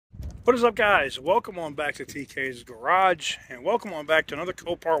What is up, guys? Welcome on back to TK's Garage, and welcome on back to another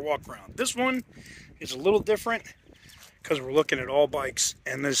Copart walk around. This one is a little different because we're looking at all bikes,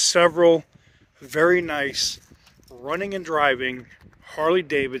 and there's several very nice running and driving Harley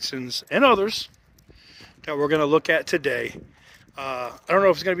Davidsons and others that we're going to look at today. I don't know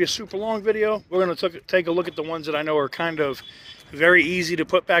if it's going to be a super long video. We're going to take a look at the ones that I know are kind of very easy to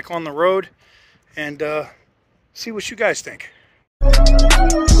put back on the road and see what you guys think.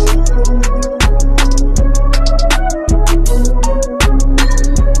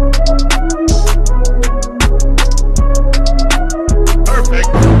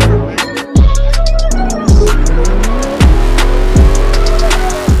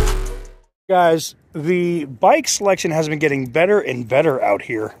 Guys, the bike selection has been getting better and better out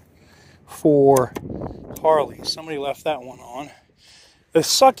here for Harley. Somebody left that one on. The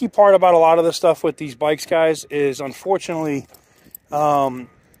sucky part about a lot of the stuff with these bikes, guys, is unfortunately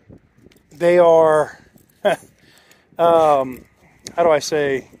they are, how do I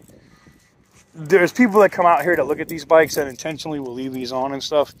say, there's people that come out here that look at these bikes and intentionally will leave these on and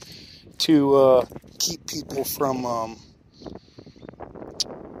stuff to keep people from, what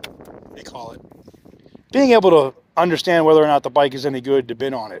do you call it, being able to understand whether or not the bike is any good to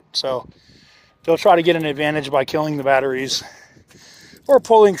bid on it. So they'll try to get an advantage by killing the batteries or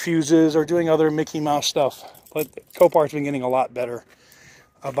pulling fuses or doing other Mickey Mouse stuff. But Copart's been getting a lot better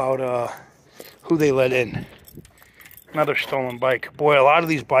about who they let in. Another stolen bike. Boy, a lot of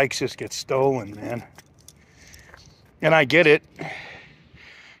these bikes just get stolen, man. And I get it,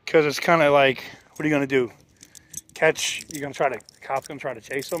 because it's kind of like, what are you going to do? You're going to try to, the cop's going to try to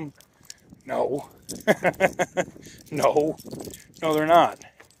chase them? No. No, they're not.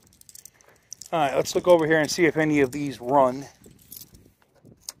 All right, let's look over here and see if any of these run.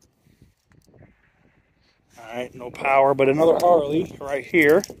 All right, no power, but another Harley right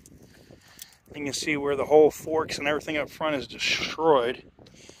here. You can see where the whole forks and everything up front is destroyed.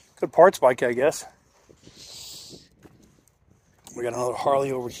 Good parts bike, I guess. We got another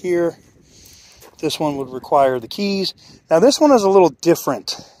Harley over here. This one would require the keys. Now this one is a little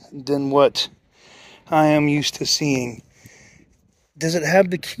different than what I am used to seeing. Does it have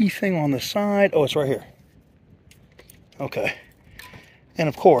the key thing on the side? Oh, it's right here. Okay. And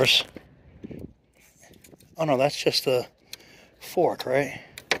of course, oh no, that's just a fork, right?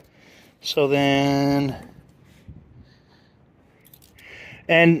 So then,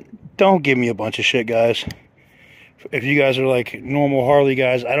 and don't give me a bunch of shit, guys. If you guys are like normal Harley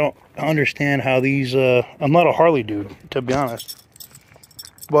guys, I don't understand how these, I'm not a Harley dude, to be honest.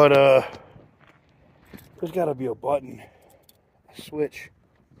 But, there's gotta be a button, a switch,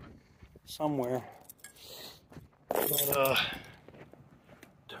 somewhere. But,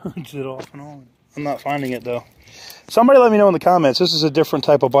 turns it off and on. I'm not finding it, though. Somebody let me know in the comments. This is a different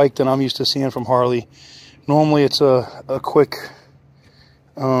type of bike than I'm used to seeing from Harley. Normally, it's a quick,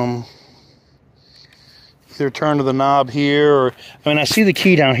 either turn to the knob here, or, I mean, I see the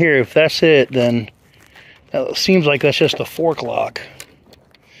key down here. If that's it, then it seems like that's just a fork lock.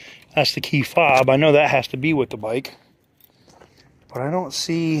 That's the key fob. I know that has to be with the bike, but I don't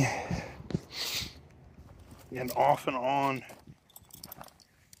see an off and on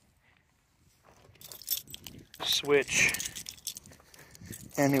switch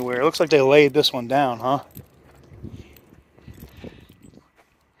anywhere. It looks like they laid this one down, huh?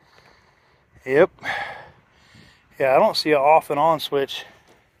 Yep. Yeah, I don't see an off and on switch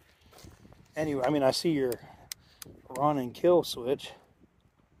anyway. I mean, I see your run and kill switch.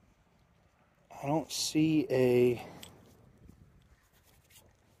 I don't see a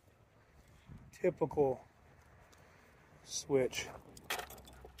typical switch.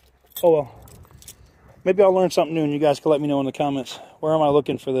 Oh well. Maybe I'll learn something new and you guys can let me know in the comments. Where am I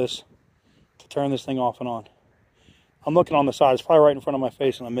looking for this to turn this thing off and on? I'm looking on the side. It's probably right in front of my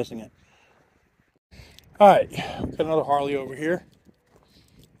face and I'm missing it. Alright, got another Harley over here.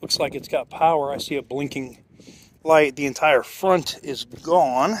 Looks like it's got power. I see a blinking light. The entire front is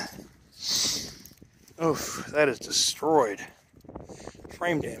gone. Oof, that is destroyed.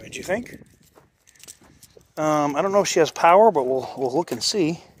 Frame damage, you think? I don't know if she has power, but we'll look and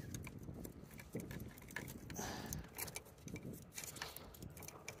see.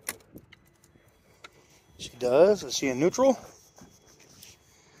 She does. Is she in neutral?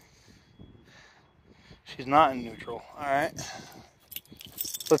 She's not in neutral. Alright.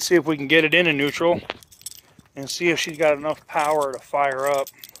 Let's see if we can get it in neutral and see if she's got enough power to fire up.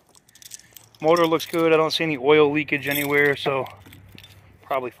 Motor looks good. I don't see any oil leakage anywhere, so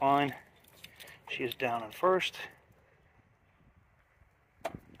probably fine. She is down in first.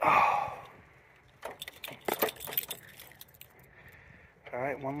 Oh. All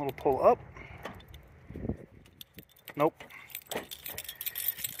right, one little pull up. Nope.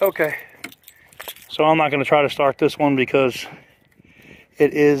 Okay. So I'm not going to try to start this one because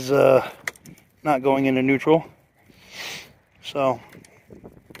it is not going into neutral. So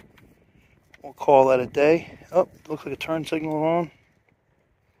we'll call that a day. Oh, looks like a turn signal on.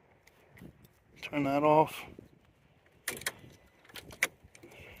 Turn that off.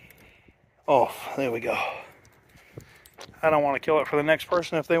 Off. There we go. I don't want to kill it for the next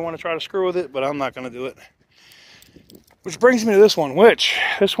person if they want to try to screw with it, but I'm not going to do it. Which brings me to this one,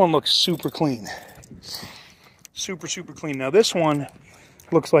 this one looks super clean. Super, super clean. Now this one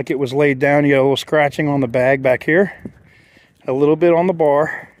looks like it was laid down. You got a little scratching on the bag back here. A little bit on the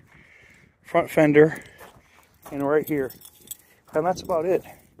bar. Front fender. And right here. And that's about it.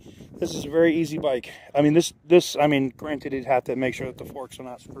 This is a very easy bike. I mean, granted, you'd have to make sure that the forks are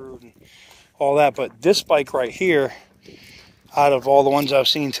not screwed and all that, but this bike right here, out of all the ones I've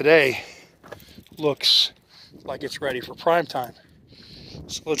seen today, looks like it's ready for prime time.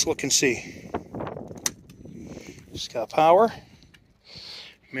 So let's look and see. It's got power.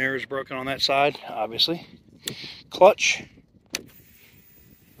 Mirror's broken on that side, obviously. Clutch.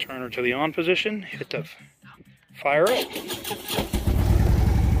 Turn her to the on position. Hit the fire up.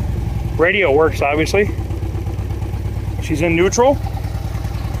 Radio works, obviously. She's in neutral.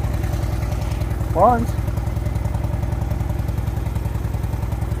 Runs.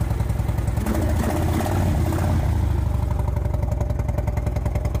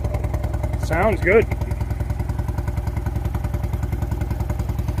 Sounds good.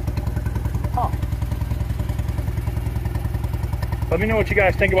 Huh. Let me know what you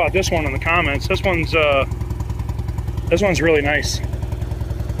guys think about this one in the comments. This one's really nice.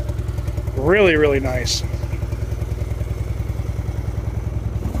 Really, really nice.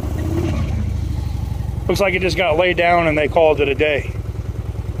 Looks like it just got laid down and they called it a day.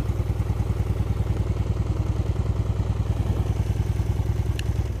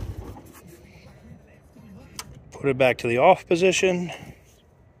 Put it back to the off position.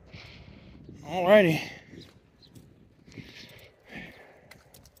 Alrighty.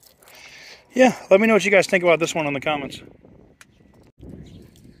 Yeah, let me know what you guys think about this one in the comments.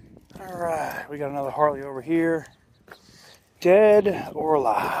 Alright, we got another Harley over here. Dead or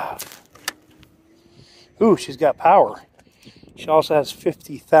alive? Ooh, she's got power. She also has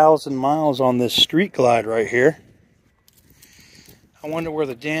 50,000 miles on this Street Glide right here. I wonder where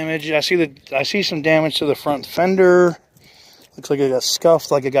the damage. I see some damage to the front fender. Looks like it got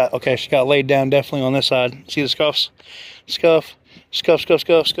scuffed. Okay, she got laid down definitely on this side. See the scuffs? Scuff, scuff, scuff,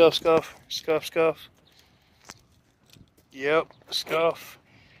 scuff, scuff, scuff, scuff, scuff. Yep, scuff.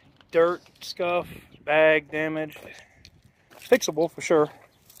 Dirt, scuff, bag damage. Fixable for sure.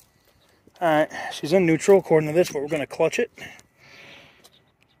 Alright, she's in neutral according to this, but we're going to clutch it.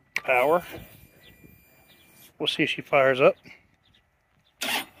 Power. We'll see if she fires up.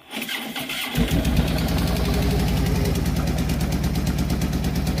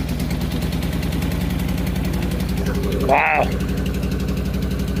 Wow.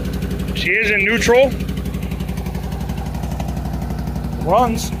 She is in neutral.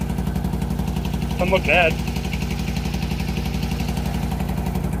 Runs. Doesn't look bad.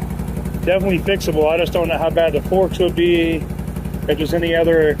 Definitely fixable. I just don't know how bad the forks would be. If there's any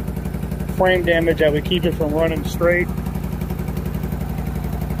other frame damage that would keep it from running straight.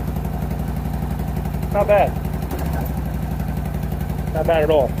 Not bad. Not bad at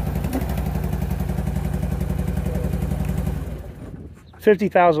all.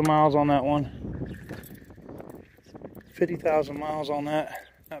 50,000 miles on that one. 50,000 miles on that.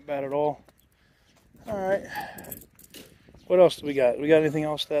 Not bad at all. Alright. What else do we got? We got anything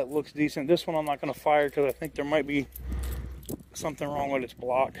else that looks decent? This one I'm not going to fire because I think there might be something wrong with its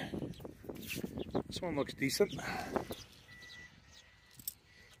block. This one looks decent.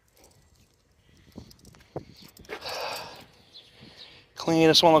 Clean.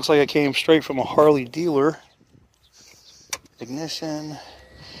 This one looks like it came straight from a Harley dealer. Ignition.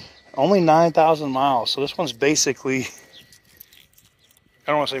 Only 9,000 miles. So this one's basically, I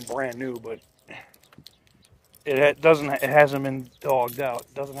don't want to say brand new, but it hasn't been dogged out.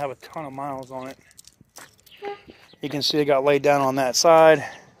 It doesn't have a ton of miles on it. You can see it got laid down on that side.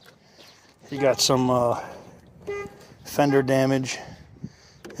 You got some fender damage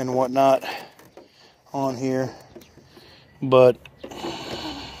and whatnot on here, but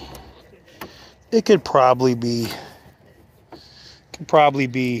it could probably be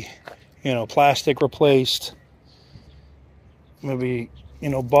you know, plastic replaced, maybe, you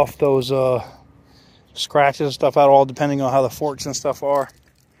know, buff those scratches and stuff out, all depending on how the forks and stuff are.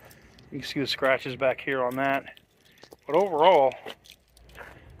 You can see the scratches back here on that, but overall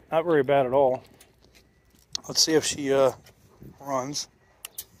Not very bad at all. Let's see if she runs.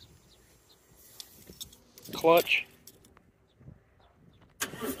 Clutch.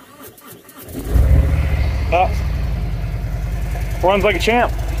 Runs like a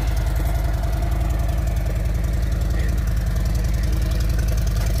champ.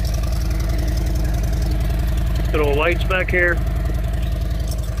 Little lights back here.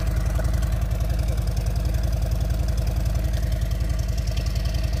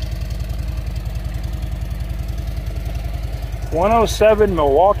 .107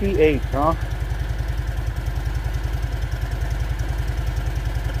 Milwaukee 8, huh?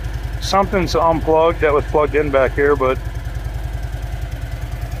 Something's unplugged that was plugged in back here, but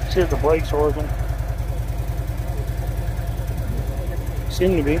see if the brakes are working.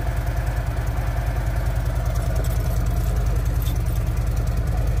 Seem to be.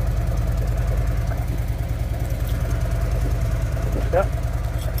 Yep.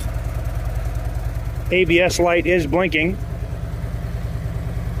 ABS light is blinking.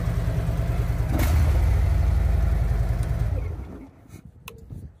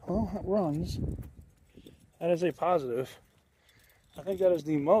 Well, it runs. That is a positive. I think that is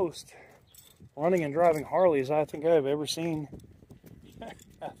the most running and driving Harleys I think I've ever seen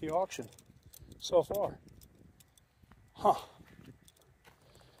at the auction so far. Huh.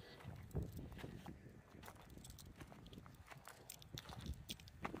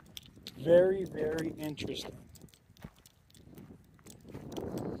 Very, very interesting.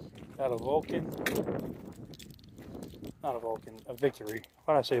 Got a Vulcan. Not a Vulcan, a Victory.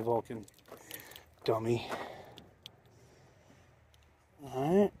 Why did I say Vulcan? Dummy.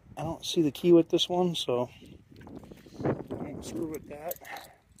 Alright, I don't see the key with this one, so I won't screw with that.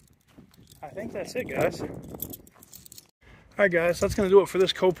 I think that's it, guys. Alright guys, that's going to do it for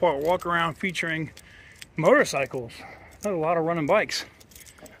this Copart walk around featuring motorcycles. There's a lot of running bikes.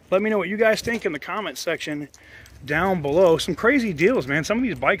 Let me know what you guys think in the comments section down below. Some crazy deals, man. Some of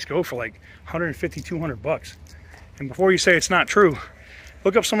these bikes go for like 150, 200 bucks. And before you say it's not true,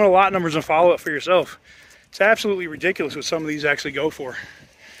 look up some of the lot numbers and follow it for yourself. It's absolutely ridiculous what some of these actually go for.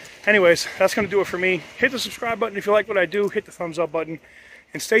 Anyways, that's going to do it for me. Hit the subscribe button if you like what I do. Hit the thumbs up button.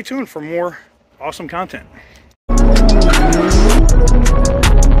 And stay tuned for more awesome content.